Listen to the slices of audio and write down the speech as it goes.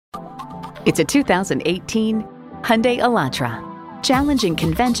It's a 2018 Hyundai Elantra. Challenging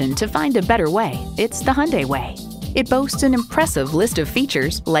convention to find a better way, it's the Hyundai way. It boasts an impressive list of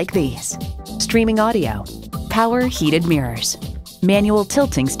features like these: streaming audio, power heated mirrors, manual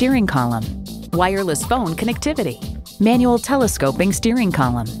tilting steering column, wireless phone connectivity, manual telescoping steering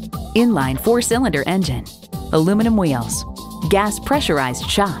column, inline 4-cylinder engine, aluminum wheels, gas pressurized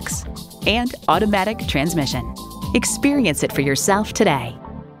shocks, and automatic transmission. Experience it for yourself today.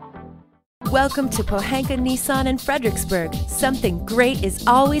 Welcome to Pohanka Nissan in Fredericksburg. Something great is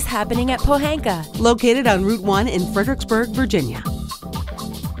always happening at Pohanka. Located on Route 1 in Fredericksburg, Virginia.